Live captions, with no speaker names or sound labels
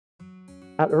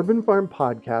At Urban Farm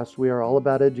Podcast, we are all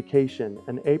about education,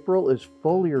 and April is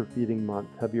foliar feeding month.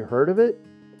 Have you heard of it?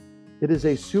 It is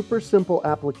a super simple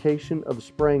application of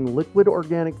spraying liquid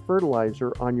organic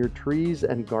fertilizer on your trees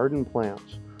and garden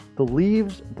plants. The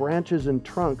leaves, branches, and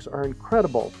trunks are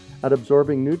incredible at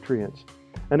absorbing nutrients.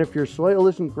 And if your soil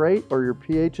isn't great or your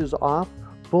pH is off,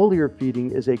 foliar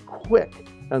feeding is a quick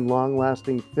and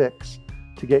long-lasting fix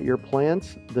to get your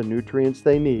plants the nutrients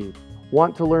they need.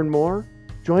 Want to learn more?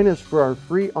 Join us for our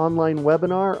free online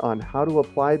webinar on how to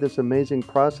apply this amazing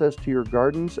process to your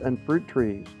gardens and fruit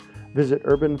trees. Visit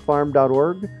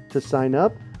urbanfarm.org to sign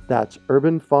up. That's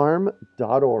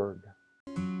urbanfarm.org.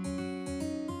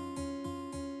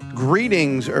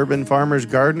 Greetings, urban farmers,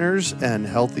 gardeners, and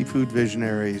healthy food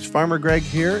visionaries. Farmer Greg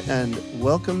here, and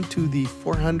welcome to the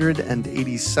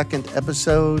 482nd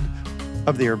episode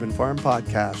of the Urban Farm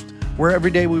Podcast, where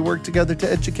every day we work together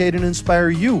to educate and inspire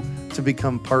you to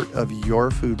become part of your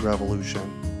food revolution.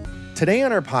 Today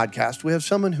on our podcast, we have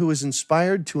someone who is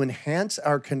inspired to enhance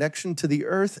our connection to the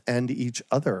earth and each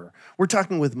other. We're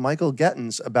talking with Michael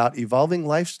Gettens about evolving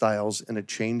lifestyles in a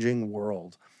changing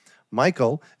world.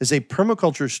 Michael is a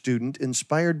permaculture student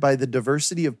inspired by the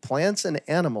diversity of plants and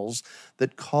animals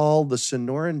that call the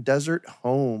Sonoran Desert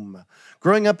home.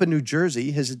 Growing up in New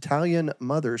Jersey, his Italian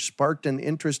mother sparked an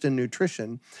interest in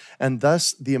nutrition, and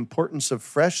thus the importance of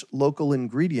fresh local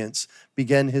ingredients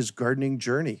began his gardening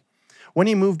journey. When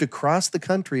he moved across the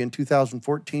country in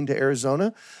 2014 to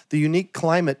Arizona, the unique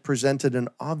climate presented an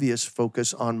obvious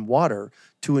focus on water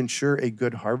to ensure a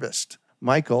good harvest.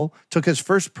 Michael took his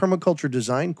first permaculture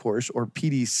design course, or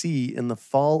PDC, in the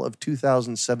fall of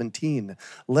 2017,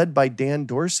 led by Dan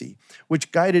Dorsey,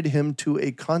 which guided him to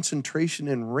a concentration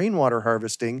in rainwater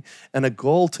harvesting and a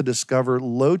goal to discover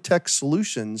low-tech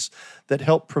solutions that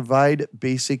help provide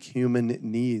basic human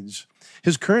needs.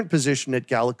 His current position at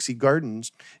Galaxy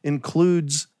Gardens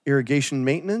includes irrigation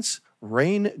maintenance,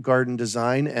 rain garden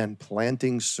design, and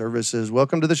planting services.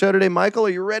 Welcome to the show today, Michael. Are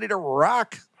you ready to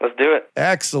rock? Let's do it.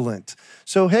 Excellent.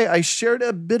 So, hey, I shared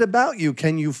a bit about you.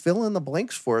 Can you fill in the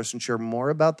blanks for us and share more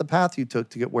about the path you took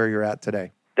to get where you're at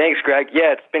today? Thanks, Greg.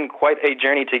 Yeah, it's been quite a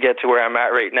journey to get to where I'm at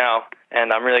right now,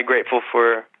 and I'm really grateful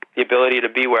for the ability to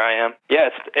be where I am. Yeah,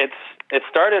 it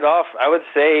started off, I would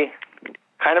say,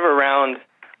 kind of around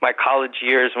my college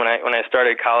years. When I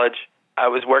started college, I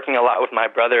was working a lot with my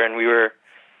brother, and we were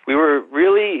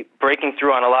really breaking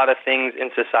through on a lot of things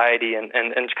in society and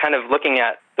kind of looking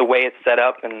at the way it's set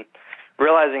up and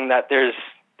realizing that there's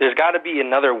got to be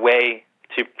another way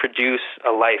to produce a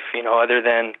life, other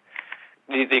than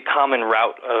the common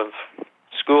route of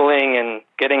schooling and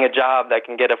getting a job that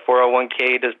can get a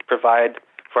 401k to provide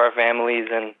for our families.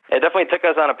 And it definitely took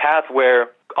us on a path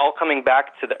where all coming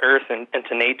back to the earth and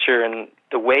to nature and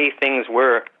the way things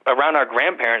were around our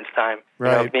grandparents' time,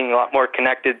 right. Being a lot more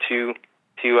connected to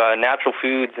natural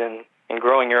foods and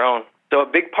growing your own. So a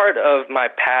big part of my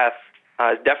path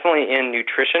is definitely in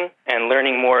nutrition and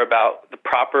learning more about the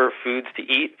proper foods to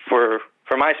eat for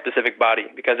my specific body,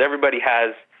 because everybody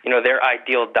has, their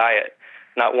ideal diet.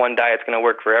 Not one diet's going to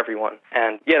work for everyone.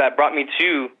 And yeah, that brought me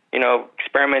to,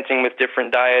 experimenting with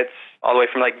different diets, all the way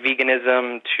from like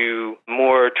veganism to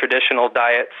more traditional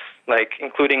diets, like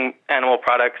including animal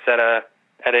products at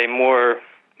a more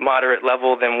moderate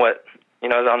level than what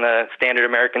is on the standard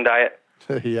American diet.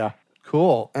 Yeah,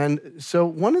 cool. And so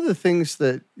one of the things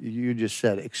that you just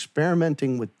said,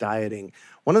 experimenting with dieting,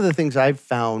 one of the things I've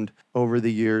found over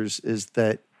the years is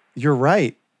that you're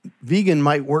right. Vegan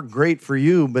might work great for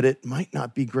you, but it might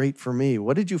not be great for me.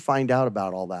 What did you find out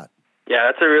about all that? Yeah,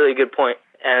 that's a really good point.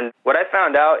 And what I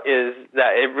found out is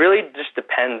that it really just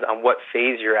depends on what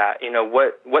phase you're at.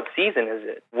 What season is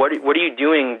it? What are you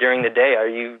doing during the day? Are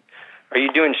you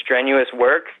doing strenuous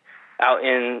work out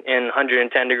in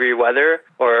 110-degree weather,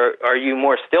 or are you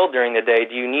more still during the day?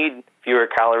 Do you need fewer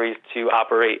calories to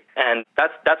operate? And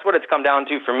that's what it's come down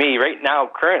to for me. Right now,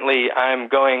 currently, I'm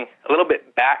going a little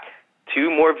bit back to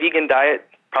more vegan diet,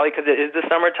 probably because it is the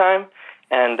summertime,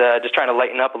 and just trying to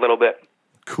lighten up a little bit.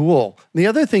 Cool. The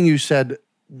other thing you said,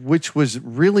 which was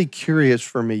really curious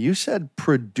for me, you said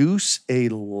produce a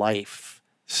life.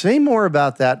 Say more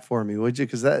about that for me, would you?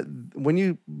 Because that, when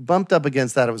you bumped up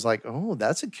against that, it was like, oh,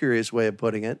 that's a curious way of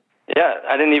putting it. Yeah,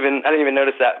 I didn't even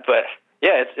notice that, but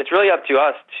yeah, it's really up to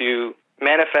us to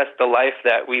manifest the life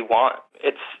that we want.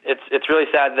 It's really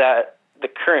sad that the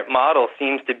current model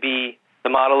seems to be the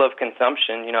model of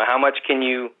consumption. How much can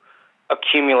you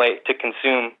accumulate to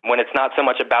consume when it's not so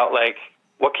much about like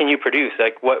what can you produce,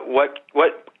 like what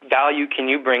value can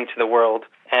you bring to the world?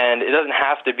 And it doesn't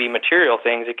have to be material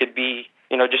things. It could be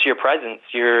just your presence,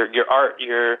 your art,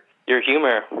 your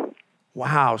humor.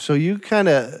 Wow. So you kind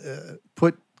of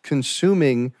put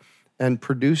consuming and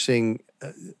producing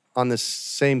on the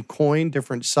same coin,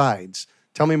 different sides.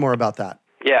 Tell me more about that.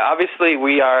 Yeah, obviously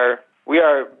we are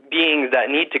beings that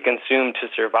need to consume to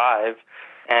survive,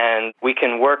 and we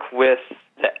can work with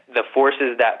the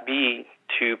forces that be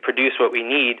to produce what we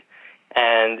need,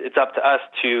 and it's up to us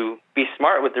to be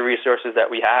smart with the resources that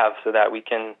we have so that we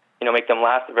can, make them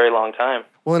last a very long time.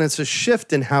 Well, and it's a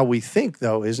shift in how we think,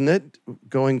 though, isn't it?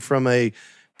 Going from a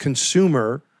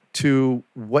consumer to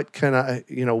what can I,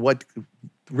 what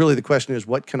really the question is,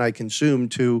 what can I consume,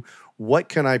 to what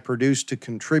can I produce to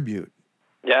contribute?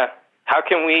 Yeah. How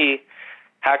can we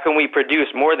produce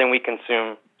more than we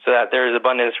consume so that there is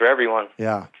abundance for everyone?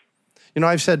 Yeah.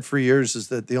 I've said for years is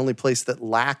that the only place that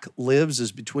lack lives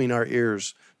is between our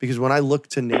ears. Because when I look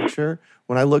to nature,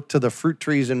 when I look to the fruit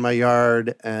trees in my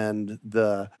yard and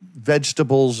the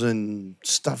vegetables and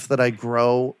stuff that I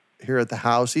grow here at the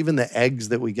house, even the eggs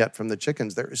that we get from the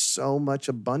chickens, there is so much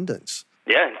abundance.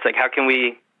 Yeah, it's like how can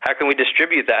we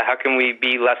distribute that? How can we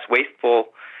be less wasteful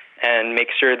and make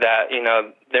sure that,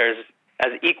 there's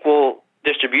as equal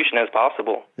distribution as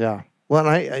possible? Yeah. Well,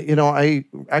 and I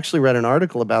actually read an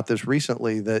article about this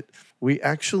recently, that we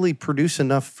actually produce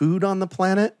enough food on the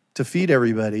planet to feed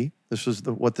everybody. This was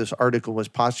what this article was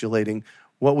postulating.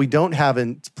 What we don't have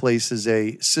in place is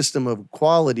a system of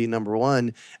quality, number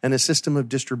one, and a system of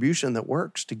distribution that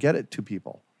works to get it to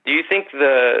people. Do you think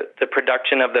the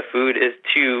production of the food is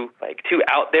too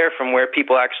out there from where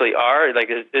people actually are? Like,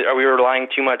 are we relying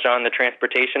too much on the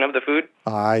transportation of the food?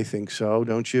 I think so.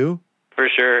 Don't you? For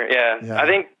sure. Yeah. I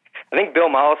think Bill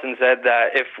Mollison said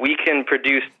that if we can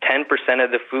produce 10%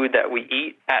 of the food that we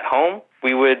eat at home,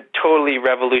 we would totally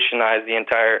revolutionize the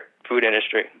entire food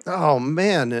industry. Oh,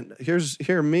 man. And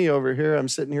hear me over here. I'm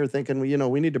sitting here thinking,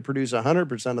 we need to produce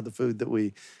 100% of the food that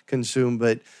we consume,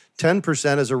 but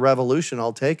 10% is a revolution.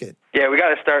 I'll take it. Yeah, we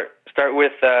got to start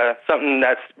with something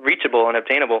that's reachable and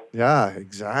obtainable. Yeah,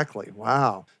 exactly.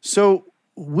 Wow. So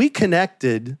we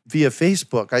connected via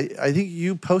Facebook. I think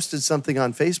you posted something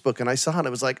on Facebook, and I saw it. And I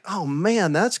was like, oh,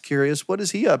 man, that's curious. What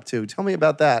is he up to? Tell me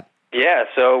about that. Yeah,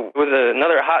 so it was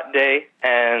another hot day,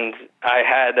 and I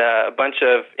had a bunch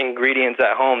of ingredients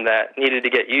at home that needed to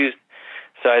get used.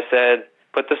 So I said,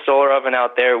 put the solar oven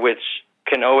out there, which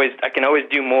I can always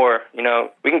do more.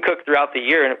 We can cook throughout the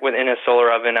year within a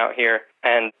solar oven out here,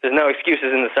 and there's no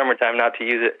excuses in the summertime not to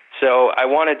use it. So I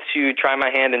wanted to try my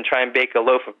hand and try and bake a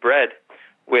loaf of bread,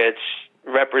 which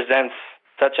represents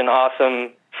such an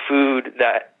awesome food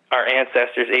that our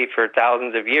ancestors ate for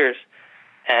thousands of years.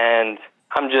 And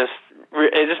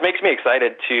it just makes me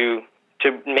excited to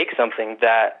make something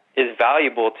that is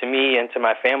valuable to me and to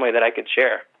my family that I could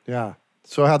share. Yeah.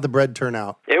 So how'd the bread turn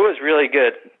out? It was really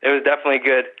good. It was definitely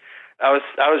good. I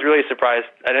was really surprised.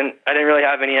 I didn't really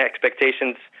have any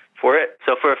expectations for it.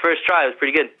 So for a first try, it was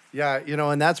pretty good. Yeah,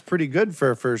 and that's pretty good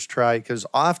for a first try, because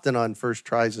often on first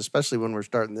tries, especially when we're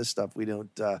starting this stuff, we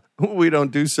don't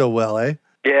do so well, eh?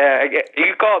 Yeah, you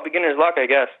could call it beginner's luck, I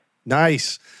guess.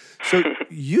 Nice. So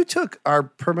you took our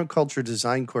permaculture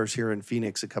design course here in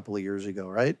Phoenix a couple of years ago,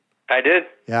 right? I did.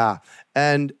 Yeah.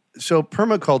 And so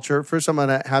permaculture, first I'm going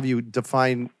to have you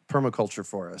define permaculture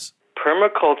for us.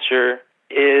 Permaculture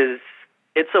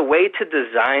it's a way to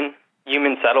design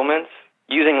human settlements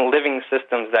using living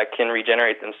systems that can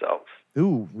regenerate themselves.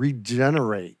 Ooh,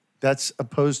 regenerate. That's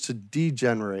opposed to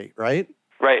degenerate, right?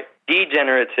 Right.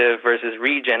 Degenerative versus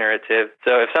regenerative.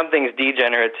 So if something's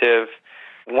degenerative,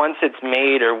 once it's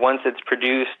made or once it's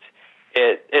produced,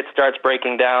 it starts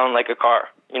breaking down like a car.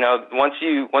 Once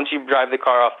you drive the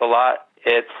car off the lot,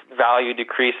 its value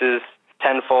decreases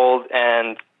tenfold,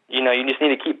 and you just need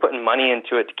to keep putting money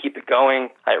into it to keep it going.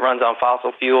 It runs on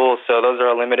fossil fuels, so those are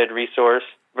a limited resource.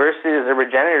 Versus a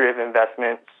regenerative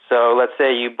investment. So let's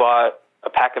say you bought a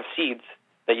pack of seeds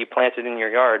that you planted in your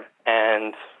yard,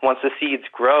 and once the seeds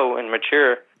grow and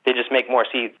mature, they just make more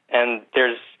seeds. And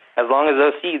as long as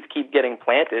those seeds keep getting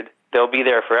planted, they'll be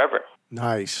there forever.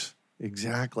 Nice.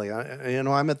 Exactly.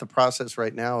 I'm at the process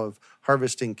right now of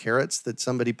harvesting carrots that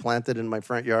somebody planted in my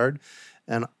front yard,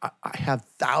 and I have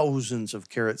thousands of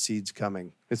carrot seeds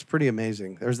coming. It's pretty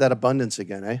amazing. There's that abundance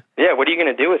again, eh? Yeah, what are you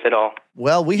going to do with it all?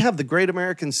 Well, we have the Great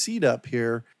American Seed Up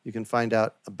here. You can find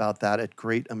out about that at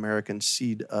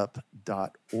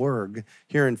greatamericanseedup.org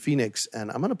here in Phoenix. And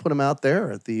I'm going to put them out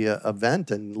there at the event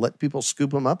and let people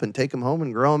scoop them up and take them home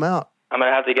and grow them out. I'm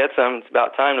going to have to get some. It's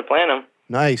about time to plant them.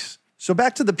 Nice. So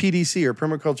back to the PDC, or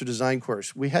Permaculture Design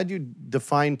Course. We had you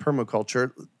define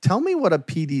permaculture. Tell me what a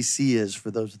PDC is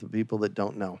for those of the people that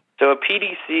don't know. So a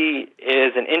PDC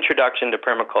is an introduction to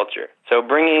permaculture. So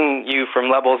bringing you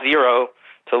from level 0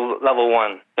 to level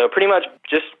 1. So pretty much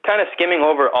just kind of skimming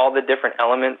over all the different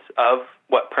elements of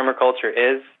what permaculture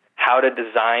is, how to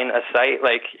design a site.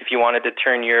 Like if you wanted to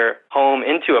turn your home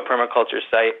into a permaculture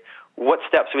site, what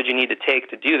steps would you need to take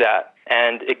to do that?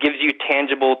 And it gives you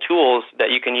tangible tools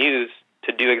that you can use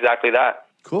to do exactly that.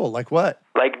 Cool. Like what?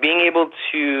 Like being able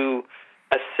to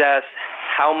assess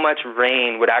how much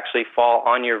rain would actually fall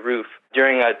on your roof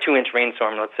during a 2-inch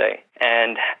rainstorm, let's say,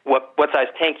 and what size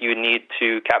tank you would need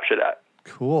to capture that.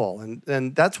 Cool.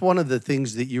 And that's one of the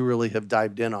things that you really have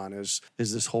dived in on is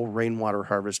this whole rainwater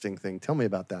harvesting thing. Tell me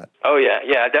about that. Oh, yeah.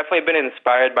 Yeah, I've definitely been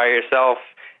inspired by yourself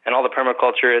and all the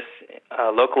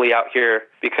permaculturists locally out here,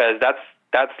 because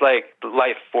that's like the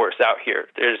life force out here.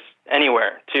 There's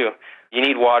anywhere, too. You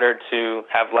need water to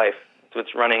have life. That's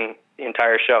what's running the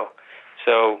entire show.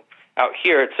 So out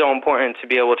here, it's so important to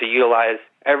be able to utilize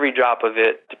every drop of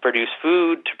it to produce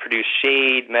food, to produce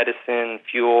shade, medicine,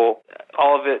 fuel.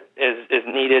 All of it is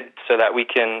needed so that we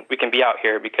can be out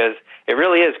here, because it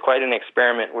really is quite an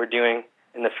experiment we're doing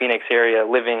in the Phoenix area,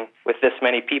 living with this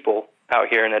many people out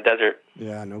here in the desert.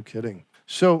 Yeah, no kidding.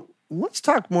 So let's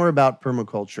talk more about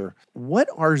permaculture. What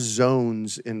are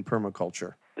zones in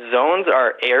permaculture? Zones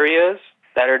are areas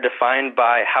that are defined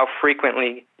by how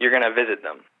frequently you're going to visit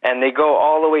them. And they go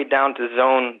all the way down to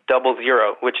zone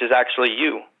 00, which is actually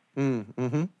you.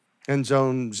 Mm-hmm. And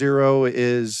zone 0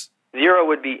 is? 0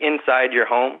 would be inside your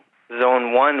home.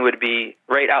 Zone 1 would be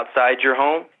right outside your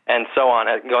home, and so on,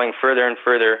 going further and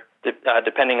further,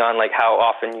 depending on like how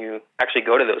often you actually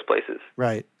go to those places.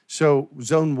 Right. So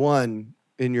zone 1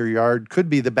 in your yard could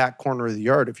be the back corner of the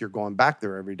yard if you're going back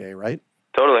there every day, right?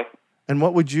 Totally. And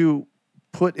what would you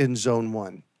put in zone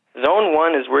 1? Zone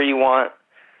 1 is where you want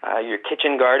your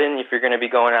kitchen garden, if you're going to be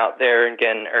going out there and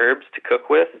getting herbs to cook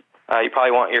with. You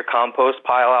probably want your compost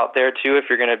pile out there, too, if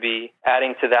you're going to be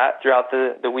adding to that throughout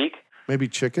the week. Maybe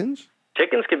chickens?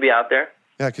 Chickens could be out there.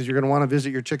 Yeah, because you're going to want to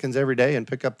visit your chickens every day and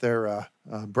pick up their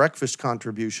breakfast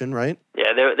contribution, right?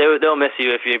 Yeah, they'll miss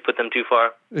you if you put them too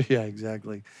far. Yeah,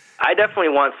 exactly. I definitely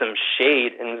want some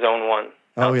shade in zone 1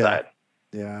 outside.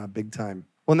 Oh, yeah, big time.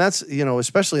 Well, and that's,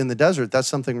 especially in the desert, that's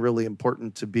something really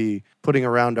important to be putting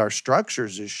around our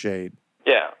structures is shade.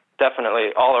 Yeah, definitely.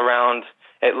 All around,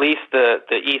 at least the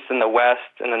east and the west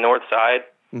and the north side,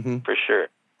 for sure.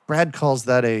 Brad calls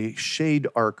that a shade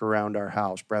arc around our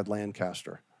house, Brad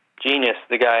Lancaster. Genius,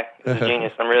 the guy is a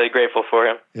genius. I'm really grateful for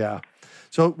him. Yeah.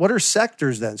 So what are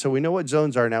sectors then? So we know what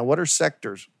zones are now. What are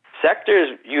sectors?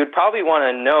 Sectors, you would probably want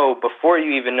to know before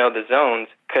you even know the zones,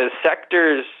 because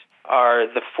sectors are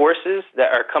the forces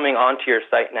that are coming onto your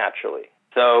site naturally.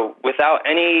 So without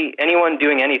anyone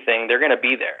doing anything, they're going to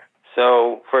be there.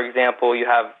 So, for example, you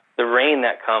have the rain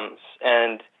that comes,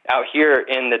 and out here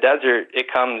in the desert,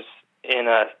 it comes in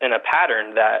a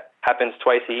pattern that happens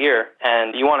twice a year.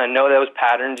 And you want to know those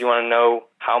patterns. You want to know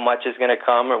how much is going to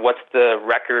come, or what's the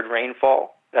record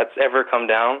rainfall that's ever come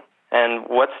down, and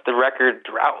what's the record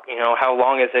drought. How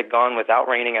long has it gone without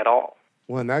raining at all?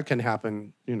 Well, and that can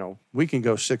happen, we can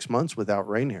go 6 months without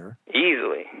rain here.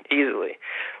 Easily.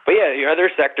 But yeah, your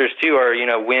other sectors too are,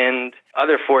 wind,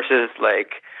 other forces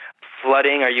like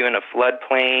flooding. Are you in a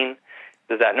floodplain?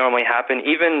 Does that normally happen?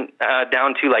 Even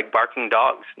down to like barking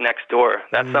dogs next door.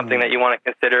 That's something that you want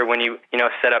to consider when you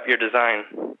set up your design.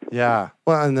 Yeah.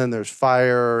 Well, and then there's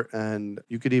fire, and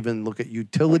you could even look at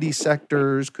utility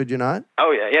sectors, could you not?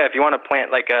 Oh, yeah. Yeah, if you want to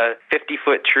plant like a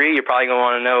 50-foot tree, you're probably going to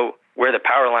want to know where the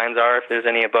power lines are, if there's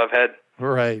any above head.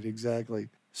 Right, exactly.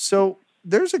 So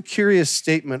there's a curious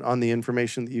statement on the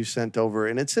information that you sent over,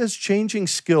 and it says changing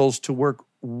skills to work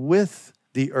with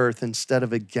the earth instead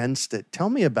of against it. Tell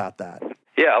me about that.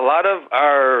 Yeah, a lot of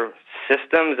our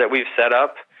systems that we've set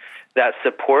up that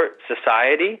support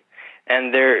society,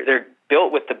 and they're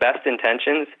built with the best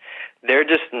intentions, they're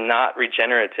just not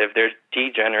regenerative. They're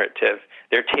degenerative.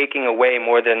 They're taking away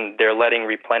more than they're letting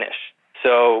replenish.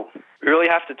 So we really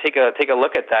have to take a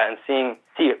look at that and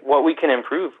see what we can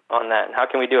improve on that and how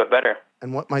can we do it better.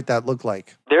 And what might that look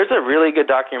like? There's a really good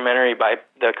documentary by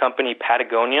the company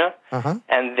Patagonia,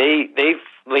 and they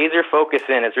laser focus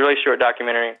in. It's a really short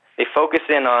documentary. They focus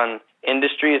in on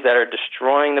industries that are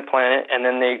destroying the planet, and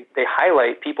then they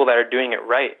highlight people that are doing it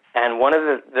right. And one of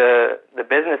the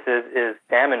businesses is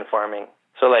salmon farming.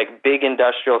 So like big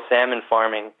industrial salmon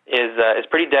farming is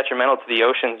pretty detrimental to the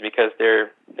oceans because they're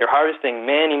harvesting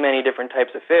many different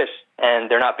types of fish, and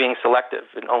they're not being selective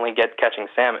and only catching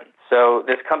salmon. So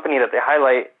this company that they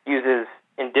highlight uses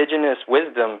indigenous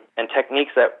wisdom and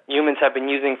techniques that humans have been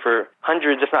using for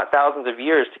hundreds, if not thousands of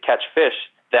years to catch fish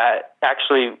that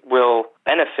actually will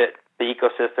benefit the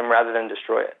ecosystem rather than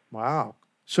destroy it. Wow.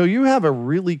 So you have a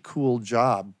really cool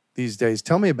job. these days.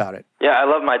 Tell me about it. Yeah, I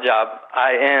love my job.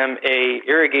 I am a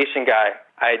irrigation guy.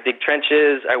 I dig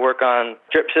trenches. I work on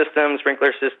drip systems,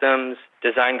 sprinkler systems,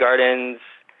 design gardens,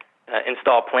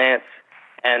 install plants.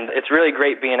 And it's really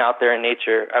great being out there in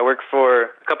nature. I work for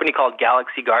a company called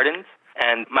Galaxy Gardens.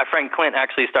 And my friend Clint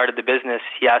actually started the business.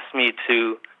 He asked me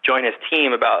to join his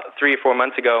team about 3 or 4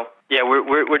 months ago. Yeah,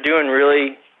 we're doing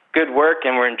really good work,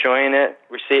 and we're enjoying it.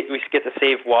 We get to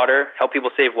save water, help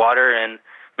people save water, and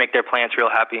make their plants real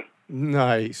happy.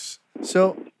 Nice.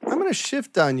 So I'm going to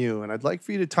shift on you, and I'd like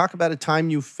for you to talk about a time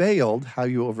you failed, how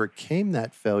you overcame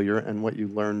that failure, and what you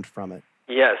learned from it.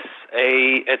 Yes,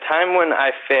 a time when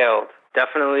I failed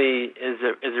definitely is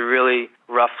a really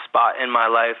rough spot in my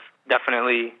life.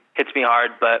 Definitely hits me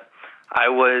hard, but I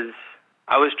was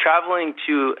traveling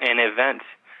to an event,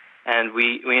 and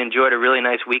we enjoyed a really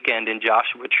nice weekend in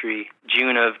Joshua Tree,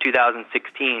 June of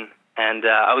 2016, and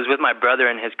I was with my brother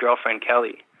and his girlfriend,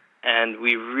 Kelly, and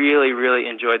we really, really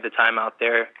enjoyed the time out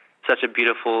there. Such a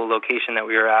beautiful location that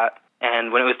we were at,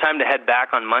 and when it was time to head back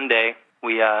on Monday,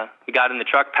 we got in the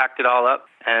truck, packed it all up,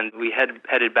 and we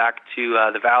headed back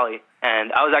to the valley,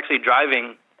 and I was actually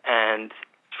driving, and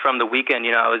from the weekend,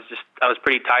 I was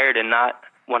pretty tired and not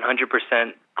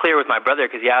 100% clear with my brother,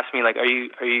 because he asked me, like, are you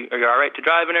all right to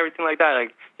drive and everything like that?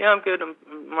 Like, yeah, I'm good. I'm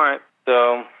all right.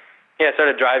 So, yeah, I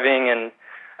started driving, and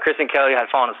Chris and Kelly had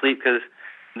fallen asleep because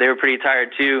they were pretty tired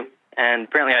too, and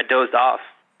apparently I dozed off.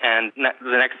 And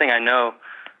the next thing I know,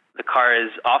 the car is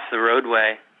off the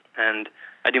roadway, and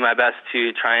I do my best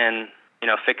to try and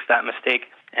fix that mistake.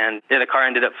 And yeah, the car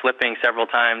ended up flipping several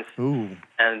times, Ooh.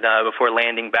 and before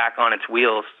landing back on its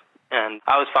wheels. And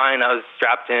I was fine. I was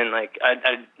strapped in. Like I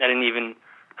didn't even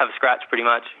have a scratch, pretty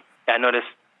much. I noticed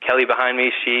Kelly behind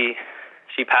me. She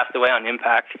passed away on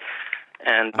impact,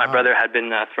 and my brother had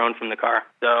been thrown from the car.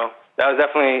 So that was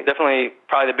definitely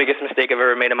probably the biggest mistake I've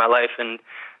ever made in my life, and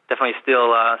definitely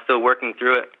still working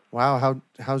through it. Wow.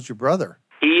 How's your brother?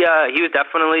 He was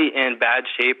definitely in bad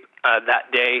shape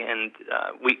that day, and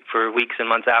for weeks and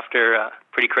months after,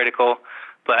 pretty critical.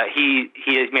 But he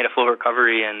has made a full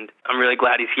recovery, and I'm really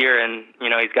glad he's here. And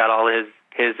he's got all his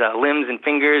limbs and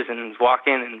fingers, and he's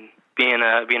walking and being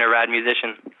a rad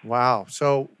musician. Wow.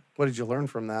 So what did you learn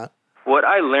from that? What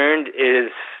I learned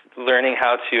is learning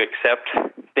how to accept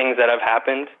things that have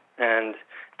happened and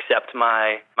accept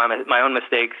my own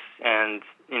mistakes, and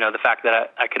the fact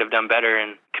that I could have done better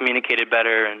and communicated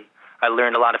better. And I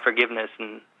learned a lot of forgiveness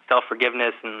and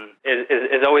self-forgiveness, and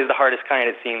is always the hardest kind,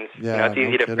 it seems. Yeah, it's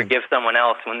easy to forgive someone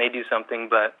else when they do something,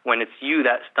 but when it's you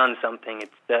that's done something,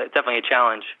 it's definitely a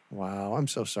challenge. Wow, I'm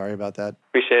so sorry about that.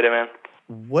 Appreciate it, man.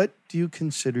 What do you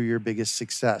consider your biggest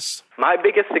success? My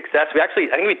biggest success, I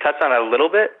think we touched on it a little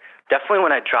bit, definitely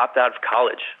when I dropped out of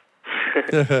college.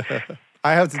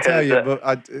 I have to tell you, but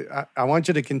I want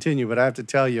you to continue, but I have to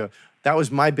tell you, that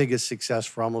was my biggest success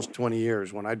for almost 20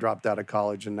 years when I dropped out of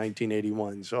college in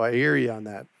 1981. So I hear you on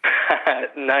that.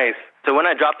 Nice. So when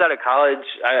I dropped out of college,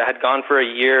 I had gone for a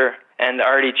year and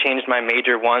already changed my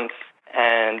major once,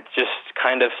 and just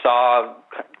kind of saw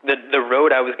the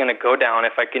road I was going to go down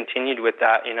if I continued with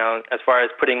that, as far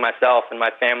as putting myself and my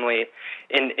family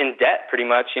in debt, pretty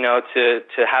much, to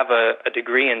have a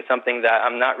degree in something that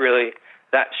I'm not really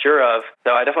that sure of.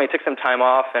 So I definitely took some time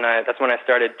off, and that's when I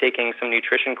started taking some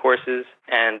nutrition courses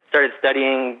and started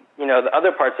studying, the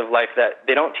other parts of life that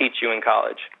they don't teach you in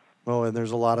college. Oh, and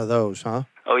there's a lot of those, huh?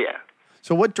 Oh, yeah.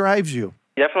 So what drives you?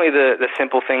 Definitely the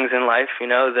simple things in life,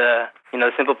 the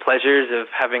simple pleasures of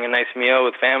having a nice meal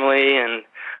with family and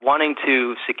wanting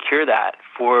to secure that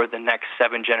for the next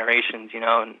 7 generations,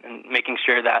 and making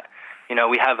sure that,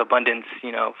 we have abundance,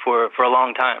 for a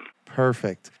long time.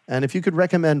 Perfect. And if you could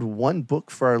recommend one book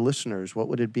for our listeners, what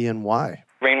would it be and why?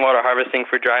 Rainwater Harvesting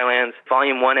for Drylands,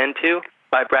 Volume 1 and 2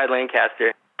 by Brad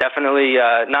Lancaster. Definitely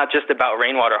not just about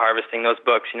rainwater harvesting, those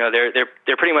books.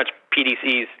 They're pretty much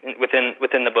PDCs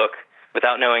within the book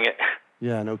without knowing it.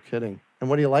 Yeah, no kidding. And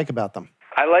what do you like about them?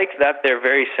 I like that they're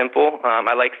very simple.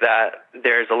 I like that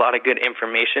there's a lot of good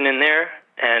information in there,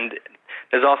 and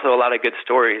there's also a lot of good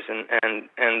stories,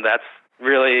 and that's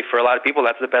really, for a lot of people,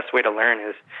 that's the best way to learn,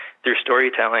 is through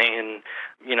storytelling and,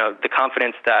 the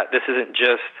confidence that this isn't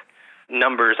just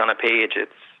numbers on a page.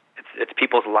 It's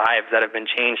people's lives that have been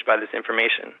changed by this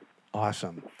information.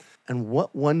 Awesome. And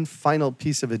what one final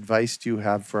piece of advice do you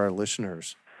have for our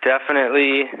listeners?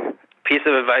 Definitely, piece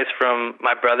of advice from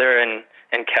my brother and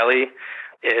Kelly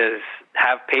is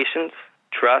have patience,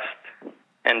 trust,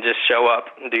 and just show up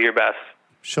and do your best.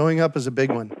 Showing up is a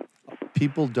big one.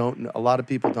 A lot of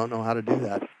people don't know how to do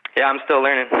that. Yeah, I'm still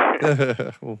learning.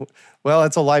 Well,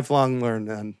 it's a lifelong learn,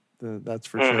 and that's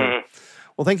for sure.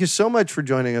 Well, thank you so much for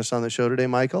joining us on the show today,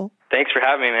 Michael. Thanks for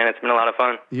having me, man. It's been a lot of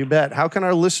fun. You bet. How can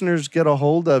our listeners get a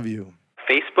hold of you?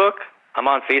 Facebook. I'm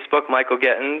on Facebook, Michael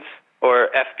Gettens, or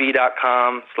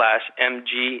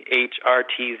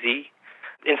fb.com/mghrtz.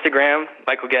 Instagram,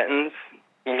 Michael Gettens.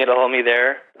 You can get a hold of me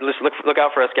there. Just look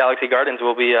out for us, Galaxy Gardens.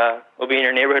 We'll be in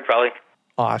your neighborhood probably.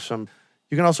 Awesome.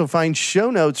 You can also find show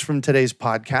notes from today's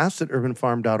podcast at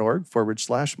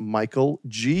urbanfarm.org/Michael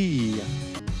G.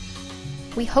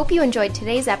 We hope you enjoyed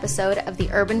today's episode of the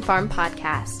Urban Farm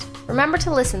Podcast. Remember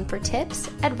to listen for tips,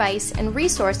 advice, and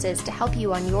resources to help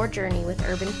you on your journey with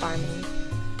urban farming.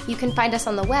 You can find us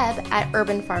on the web at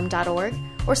urbanfarm.org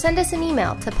or send us an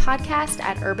email to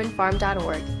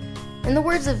podcast@urbanfarm.org. In the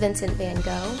words of Vincent van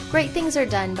Gogh, great things are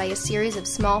done by a series of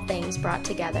small things brought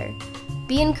together.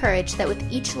 Be encouraged that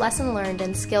with each lesson learned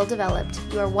and skill developed,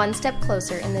 you are one step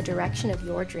closer in the direction of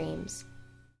your dreams.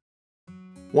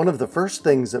 One of the first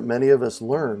things that many of us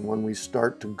learn when we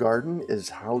start to garden is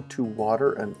how to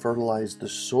water and fertilize the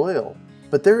soil.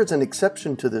 But there is an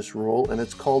exception to this rule, and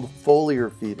it's called foliar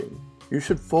feeding. You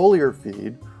should foliar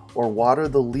feed or water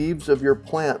the leaves of your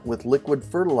plant with liquid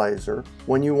fertilizer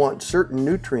when you want certain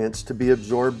nutrients to be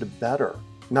absorbed better.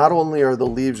 Not only are the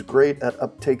leaves great at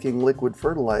uptaking liquid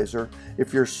fertilizer,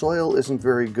 if your soil isn't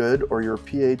very good or your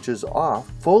pH is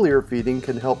off, foliar feeding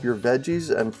can help your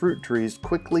veggies and fruit trees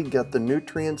quickly get the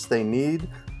nutrients they need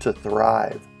to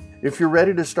thrive. If you're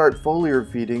ready to start foliar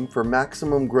feeding for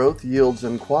maximum growth, yields,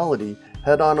 and quality,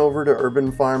 head on over to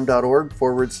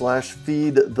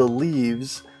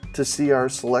urbanfarm.org/feed-the-leaves to see our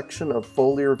selection of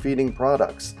foliar feeding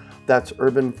products. That's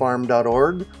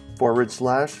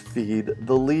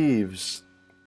urbanfarm.org/feed-the-leaves.